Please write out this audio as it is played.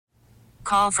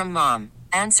Call from mom.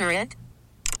 Answer it.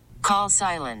 Call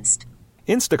silenced.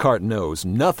 Instacart knows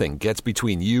nothing gets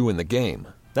between you and the game.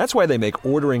 That's why they make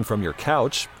ordering from your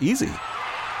couch easy.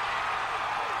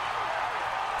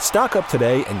 Stock up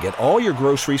today and get all your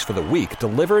groceries for the week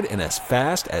delivered in as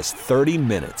fast as 30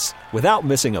 minutes without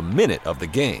missing a minute of the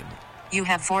game. You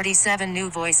have 47 new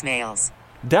voicemails.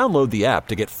 Download the app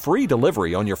to get free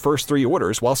delivery on your first 3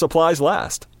 orders while supplies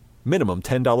last. Minimum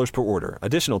 $10 per order.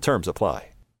 Additional terms apply.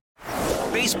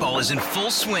 Baseball is in full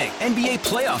swing. NBA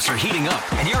playoffs are heating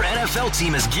up, and your NFL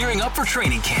team is gearing up for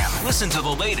training camp. Listen to the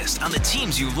latest on the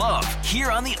teams you love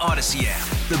here on the Odyssey app.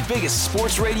 The biggest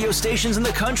sports radio stations in the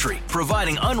country,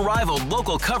 providing unrivaled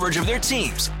local coverage of their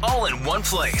teams, all in one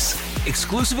place.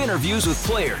 Exclusive interviews with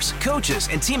players, coaches,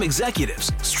 and team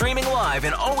executives, streaming live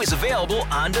and always available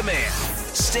on demand.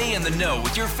 Stay in the know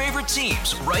with your favorite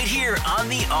teams right here on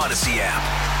the Odyssey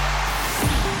app.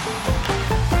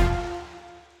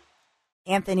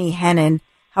 Anthony Hennen.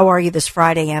 How are you this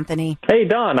Friday, Anthony? Hey,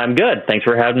 Dawn. I'm good. Thanks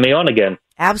for having me on again.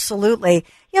 Absolutely.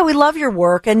 Yeah, we love your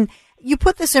work. And you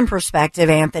put this in perspective,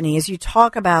 Anthony, as you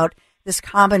talk about this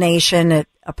combination,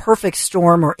 a perfect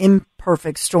storm or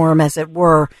imperfect storm, as it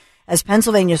were, as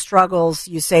Pennsylvania struggles,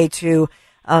 you say, to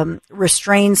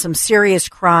restrain some serious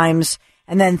crimes,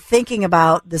 and then thinking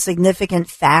about the significant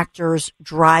factors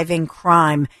driving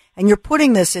crime. And you're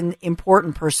putting this in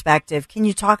important perspective. Can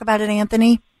you talk about it,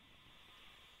 Anthony?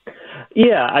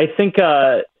 Yeah, I think,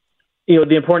 the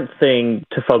important thing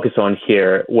to focus on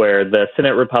here, where the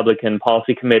Senate Republican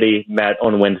Policy Committee met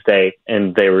on Wednesday,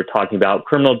 and they were talking about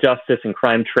criminal justice and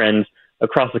crime trends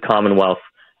across the Commonwealth.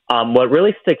 What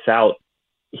really sticks out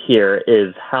here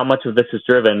is how much of this is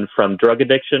driven from drug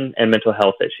addiction and mental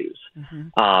health issues.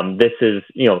 Mm-hmm. This is,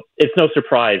 it's no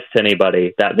surprise to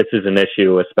anybody that this is an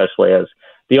issue, especially as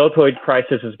the opioid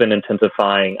crisis has been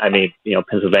intensifying. I mean,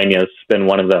 Pennsylvania's been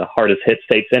one of the hardest hit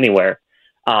states anywhere.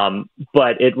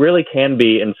 But it really can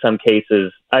be, in some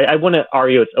cases, I wouldn't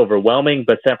argue it's overwhelming,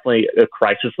 but definitely a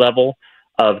crisis level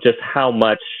of just how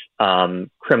much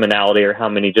criminality or how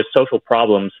many just social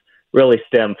problems really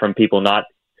stem from people not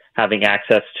having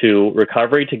access to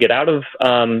recovery to get out of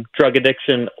drug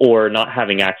addiction, or not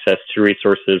having access to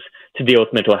resources to deal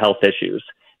with mental health issues.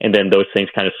 And then those things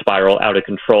kind of spiral out of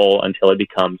control until it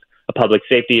becomes a public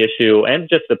safety issue and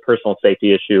just a personal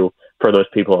safety issue for those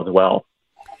people as well.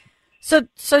 So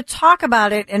talk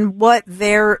about it and what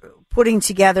they're putting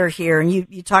together here. And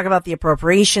you talk about the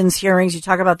appropriations hearings, you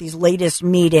talk about these latest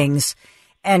meetings,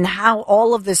 and how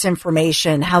all of this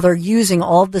information, how they're using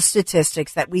all of the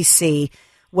statistics that we see,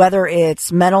 whether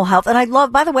it's mental health. And I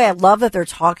love that they're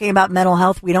talking about mental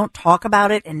health. We don't talk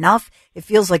about it enough. It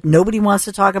feels like nobody wants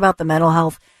to talk about the mental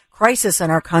health crisis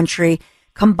in our country,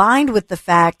 combined with the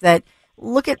fact that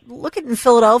look at in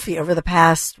Philadelphia over the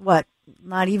past,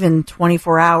 not even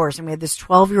 24 hours. And we had this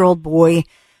 12-year-old boy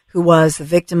who was the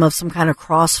victim of some kind of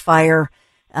crossfire,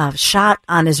 shot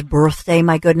on his birthday,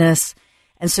 my goodness.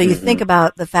 And so you think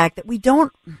about the fact that we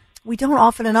don't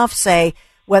often enough say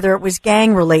whether it was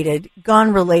gang-related,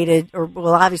 gun-related, or,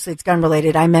 well, obviously it's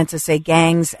gun-related. I meant to say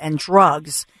gangs and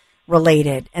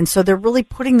drugs-related. And so they're really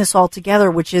putting this all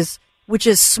together, which is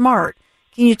smart.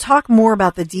 Can you talk more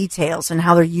about the details and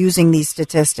how they're using these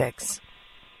statistics?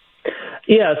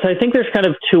 Yeah, so I think there's kind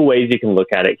of two ways you can look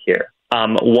at it here.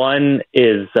 One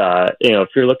is, if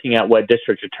you're looking at what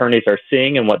district attorneys are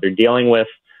seeing and what they're dealing with,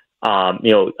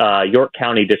 York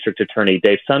County District Attorney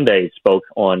Dave Sunday spoke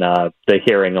on the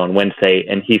hearing on Wednesday,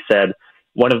 and he said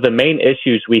one of the main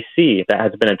issues we see that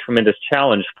has been a tremendous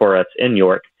challenge for us in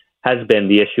York has been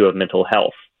the issue of mental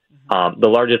health. The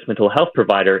largest mental health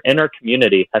provider in our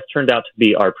community has turned out to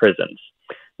be our prisons.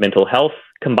 Mental health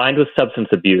combined with substance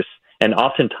abuse and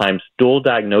oftentimes dual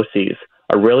diagnoses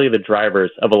are really the drivers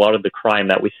of a lot of the crime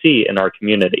that we see in our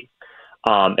community.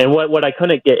 And what I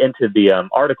couldn't get into the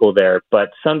article there, but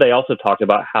Sunday also talked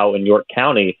about how in York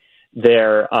County,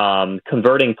 they're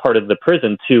converting part of the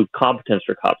prison to competence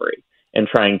recovery and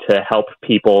trying to help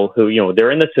people who,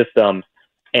 they're in the system,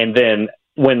 and then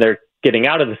when they're getting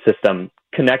out of the system,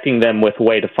 connecting them with a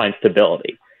way to find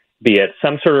stability, be it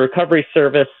some sort of recovery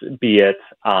service, be it,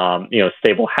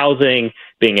 stable housing,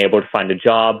 being able to find a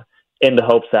job, in the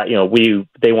hopes that,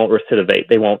 they won't recidivate,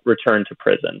 they won't return to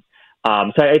prison.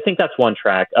 So I think that's one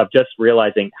track of just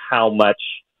realizing how much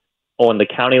on the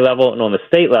county level and on the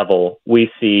state level we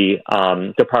see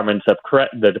the Department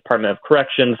of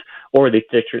Corrections or the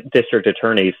district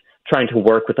attorneys trying to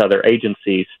work with other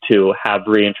agencies to have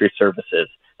reentry services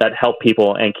that help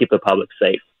people and keep the public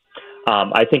safe.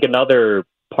 I think another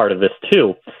part of this,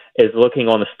 too, is looking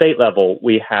on the state level.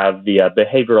 We have the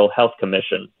Behavioral Health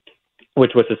Commission,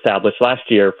 which was established last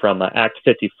year from Act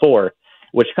 54.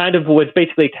 which kind of was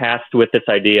basically tasked with this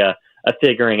idea of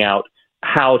figuring out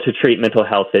how to treat mental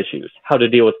health issues, how to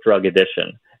deal with drug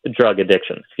addiction,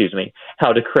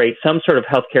 how to create some sort of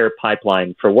healthcare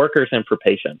pipeline for workers and for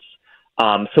patients.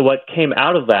 So what came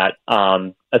out of that,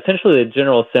 essentially the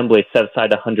General Assembly set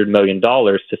aside $100 million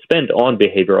to spend on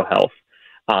behavioral health.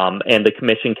 And the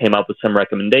commission came up with some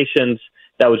recommendations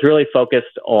that was really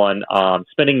focused on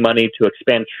spending money to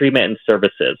expand treatment and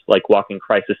services like walk-in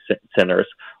crisis centers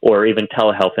or even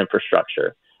telehealth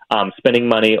infrastructure, spending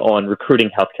money on recruiting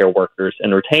healthcare workers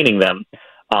and retaining them,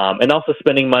 and also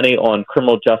spending money on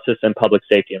criminal justice and public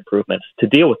safety improvements to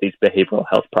deal with these behavioral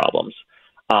health problems.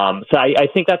 So I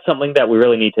think that's something that we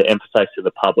really need to emphasize to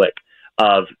the public.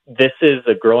 This is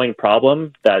a growing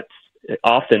problem that's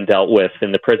often dealt with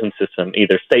in the prison system,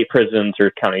 either state prisons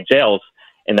or county jails,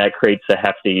 and that creates a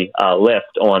hefty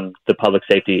lift on the public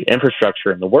safety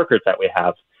infrastructure and the workers that we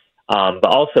have. But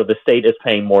also the state is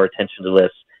paying more attention to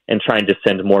this and trying to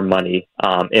send more money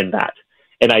in that.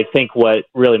 And I think what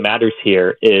really matters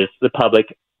here is the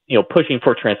public, pushing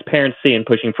for transparency and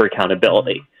pushing for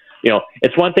accountability.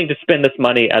 It's one thing to spend this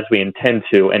money as we intend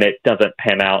to, and it doesn't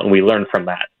pan out, and we learn from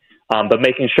that. But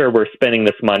making sure we're spending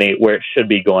this money where it should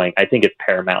be going, I think, is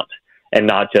paramount, and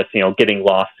not just getting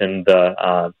lost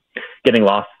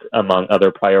among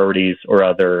other priorities or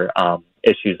other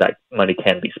issues that money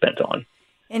can be spent on.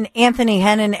 And Anthony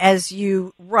Hennen, as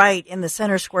you write in the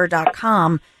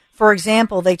centersquare.com, for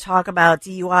example, they talk about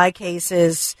DUI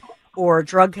cases or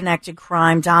drug-connected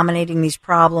crime dominating these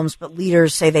problems, but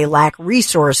leaders say they lack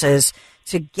resources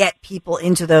to get people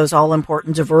into those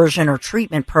all-important diversion or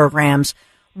treatment programs.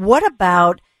 What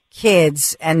about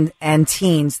kids and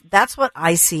teens? That's what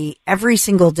I see every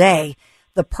single day.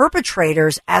 The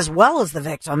perpetrators, as well as the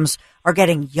victims, are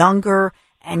getting younger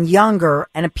and younger,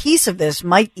 and a piece of this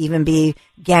might even be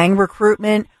gang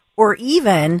recruitment, or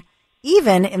even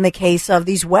in the case of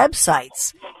these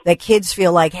websites that kids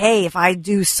feel like, hey, if I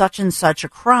do such and such a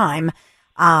crime,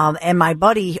 and my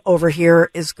buddy over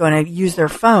here is going to use their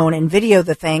phone and video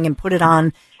the thing and put it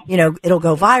on, it'll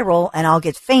go viral and I'll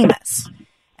get famous.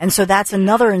 And so that's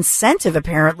another incentive,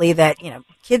 apparently, that,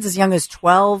 kids as young as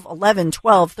 12, 11,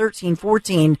 12, 13,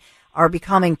 14 are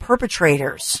becoming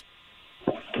perpetrators.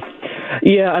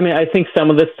 Yeah, I think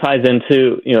some of this ties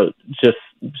into, just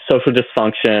social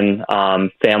dysfunction,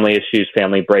 family issues,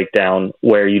 family breakdown,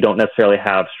 where you don't necessarily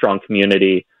have strong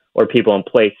community or people in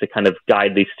place to kind of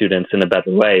guide these students in a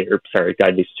better way,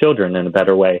 guide these children in a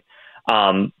better way.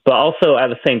 But also at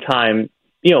the same time,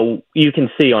 you can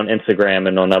see on Instagram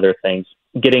and on other things,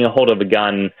 getting a hold of a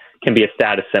gun can be a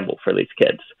status symbol for these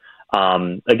kids.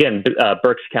 Again,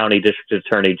 Berks County District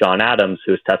Attorney John Adams,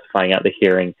 who was testifying at the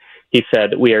hearing, he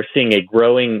said, "We are seeing a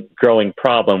growing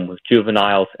problem with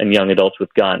juveniles and young adults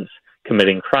with guns,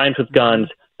 committing crimes with guns,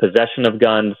 possession of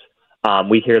guns."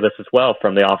 We hear this as well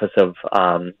from the Office of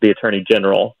the Attorney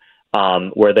General,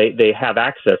 where they have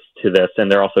access to this,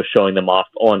 and they're also showing them off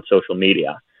on social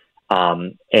media.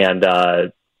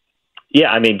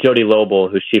 Jody Lobel,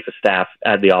 who's Chief of Staff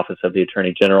at the Office of the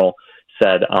Attorney General,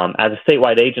 said, as a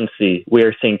statewide agency, we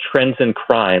are seeing trends in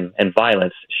crime and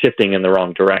violence shifting in the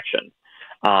wrong direction.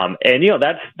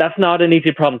 That's not an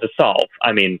easy problem to solve.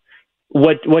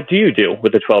 What do you do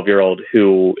with a 12-year-old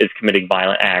who is committing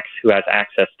violent acts, who has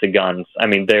access to guns?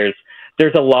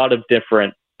 There's a lot of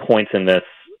different points in this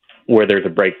where there's a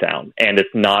breakdown, and it's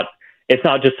not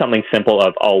just something simple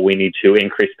of, we need to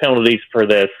increase penalties for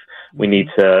this. We need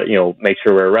to, make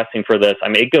sure we're arresting for this.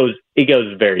 It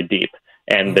goes very deep,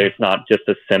 and there's not just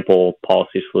a simple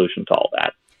policy solution to all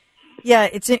that. Yeah,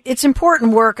 it's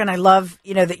important work, and I love,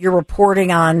 that you're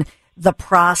reporting on the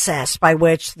process by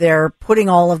which they're putting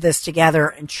all of this together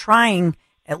and trying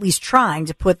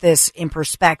to put this in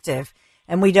perspective.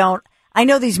 And I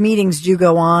know these meetings do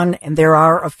go on, and there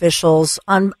are officials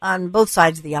on both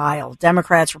sides of the aisle,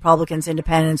 Democrats, Republicans,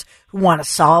 Independents, who want to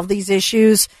solve these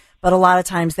issues, but a lot of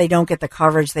times they don't get the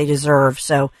coverage they deserve.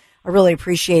 So I really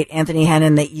appreciate, Anthony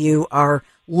Hennen, that you are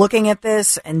looking at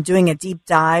this and doing a deep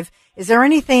dive. Is there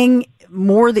anything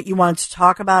more that you want to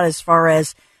talk about as far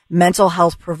as mental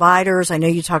health providers? I know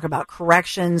you talk about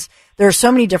corrections. There are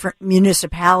so many different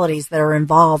municipalities that are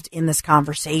involved in this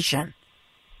conversation.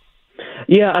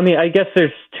 Yeah, I guess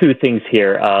there's two things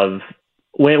here.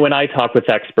 When I talk with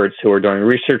experts who are doing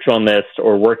research on this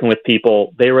or working with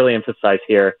people, they really emphasize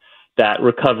here that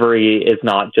recovery is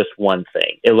not just one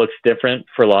thing. It looks different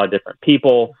for a lot of different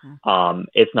people.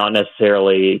 It's not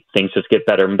necessarily things just get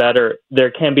better and better.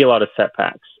 There can be a lot of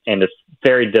setbacks, and it's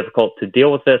very difficult to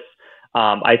deal with this.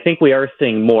 I think we are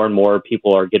seeing more and more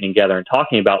people are getting together and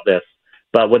talking about this,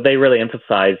 but what they really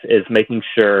emphasize is making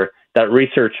sure that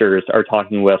researchers are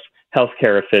talking with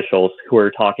healthcare officials, who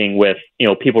are talking with,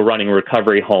 people running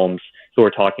recovery homes, who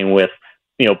are talking with,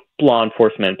 law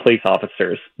enforcement, police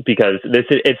officers, because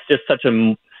it's just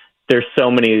there's so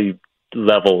many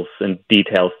levels and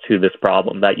details to this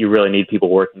problem that you really need people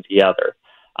working together.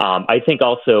 I think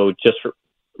also just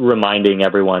reminding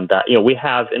everyone that, we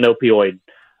have an opioid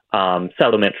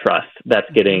settlement trust that's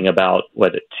getting about,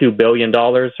 $2 billion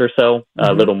or so,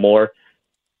 a little more,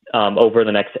 over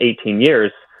the next 18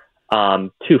 years,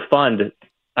 to fund,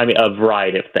 a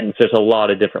variety of things. There's a lot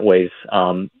of different ways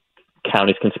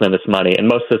counties can spend this money, and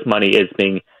most of this money is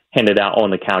being handed out on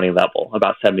the county level,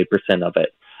 about 70% of it.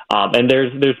 And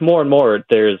there's more and more,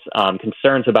 there's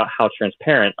concerns about how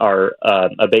transparent our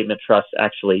abatement trust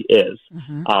actually is.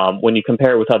 When you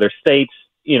compare it with other states,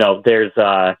 there's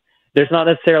not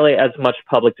necessarily as much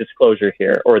public disclosure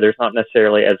here, or there's not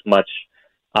necessarily as much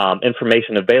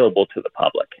information available to the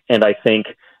public. And I think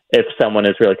if someone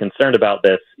is really concerned about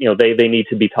this, they need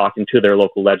to be talking to their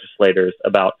local legislators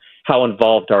about how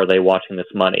involved are they watching this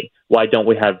money? Why don't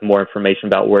we have more information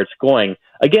about where it's going?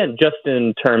 Again, just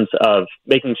in terms of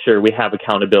making sure we have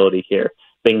accountability here,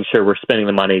 making sure we're spending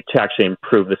the money to actually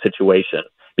improve the situation.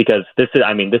 Because this is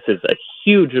a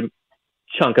huge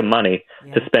chunk of money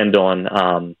to spend on,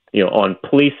 on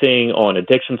policing, on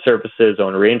addiction services,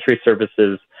 on reentry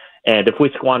services. And if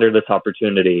we squander this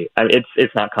opportunity,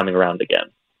 it's not coming around again.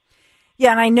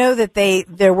 Yeah, and I know that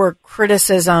there were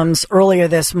criticisms earlier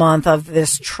this month of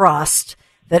this trust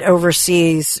that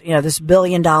oversees, this $1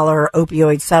 billion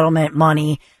opioid settlement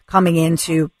money coming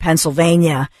into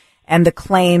Pennsylvania, and the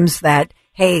claims that,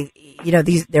 hey,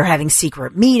 they're having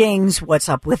secret meetings. What's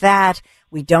up with that?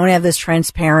 We don't have this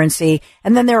transparency.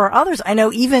 And then there are others. I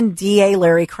know even DA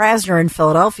Larry Krasner in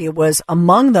Philadelphia was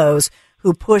among those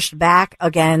who pushed back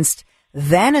against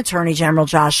then Attorney General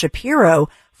Josh Shapiro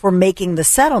for making the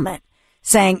settlement,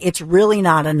 saying it's really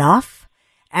not enough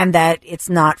and that it's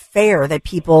not fair that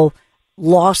people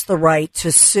lost the right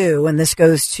to sue. And this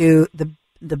goes to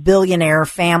the billionaire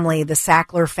family, the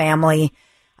Sackler family.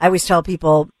 I always tell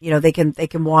people, they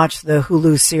can watch the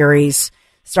Hulu series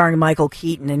starring Michael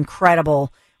Keaton,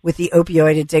 incredible, with the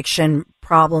opioid addiction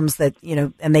problems that,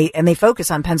 and they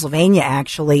focus on Pennsylvania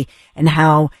actually, and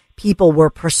how people were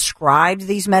prescribed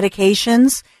these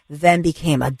medications, then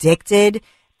became addicted.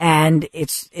 And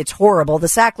it's horrible. The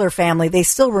Sackler family, they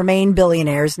still remain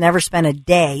billionaires, never spent a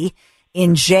day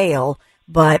in jail,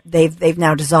 but they've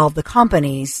now dissolved the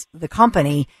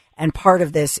company. And part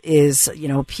of this is,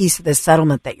 a piece of this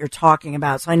settlement that you're talking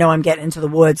about. So I know I'm getting into the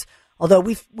woods, although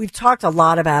we've talked a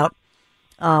lot about,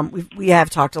 we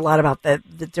have talked a lot about the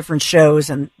different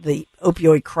shows and the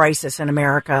opioid crisis in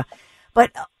America.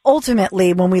 But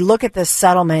ultimately, when we look at this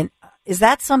settlement, is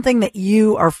that something that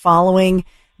you are following,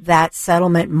 that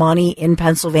settlement money in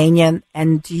Pennsylvania?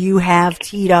 And do you have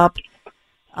teed up,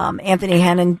 Anthony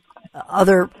Hennen,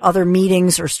 other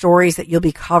meetings or stories that you'll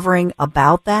be covering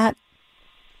about that?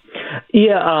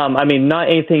 Yeah, not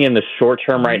anything in the short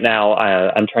term right now.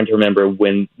 I'm trying to remember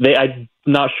when I'm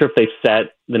not sure if they've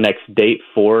set the next date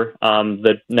for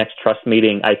the next trust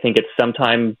meeting. I think it's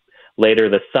sometime later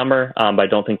this summer, but I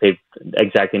don't think they've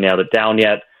exactly nailed it down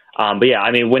yet. But yeah,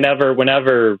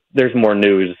 whenever there's more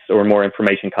news or more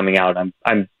information coming out,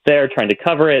 I'm there trying to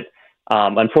cover it.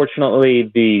 Unfortunately,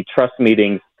 the trust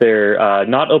meetings, they're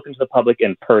not open to the public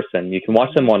in person. You can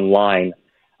watch them online.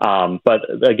 But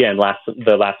again,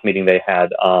 the last meeting they had,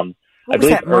 I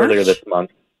believe earlier this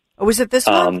month. Oh, was it this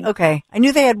month? Okay. I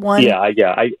knew they had one.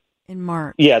 In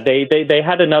March. Yeah, they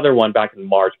had another one back in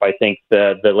March, but I think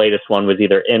the latest one was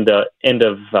either end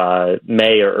of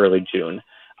May or early June.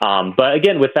 But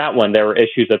again, with that one, there were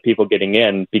issues of people getting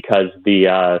in because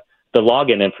the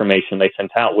login information they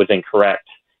sent out was incorrect.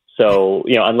 So,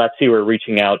 unless you were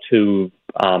reaching out to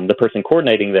the person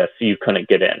coordinating this, you couldn't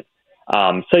get in.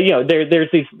 There's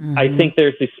these. I think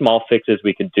there's these small fixes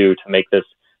we could do to make this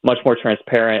much more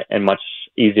transparent and much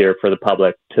easier for the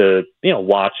public to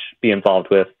watch, be involved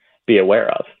with, be aware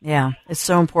of. Yeah, it's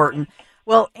so important.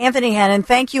 Well, Anthony Hennen,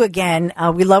 thank you again.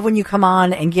 We love when you come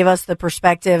on and give us the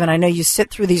perspective. And I know you sit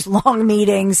through these long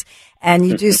meetings and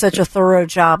you do such a thorough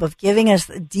job of giving us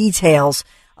the details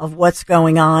of what's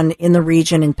going on in the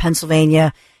region, in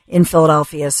Pennsylvania, in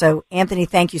Philadelphia. So, Anthony,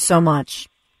 thank you so much.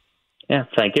 Yeah,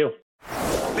 thank you.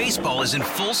 Baseball is in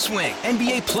full swing.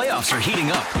 NBA playoffs are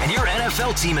heating up, and your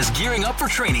NFL team is gearing up for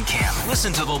training camp.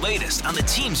 Listen to the latest on the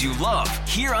teams you love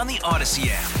here on the Odyssey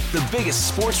app. The biggest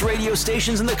sports radio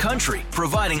stations in the country,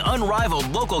 providing unrivaled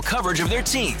local coverage of their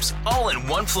teams, all in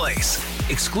one place.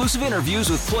 Exclusive interviews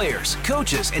with players,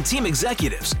 coaches, and team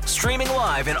executives, streaming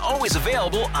live and always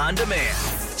available on demand.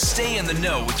 Stay in the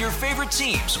know with your favorite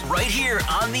teams right here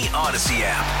on the Odyssey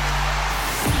app.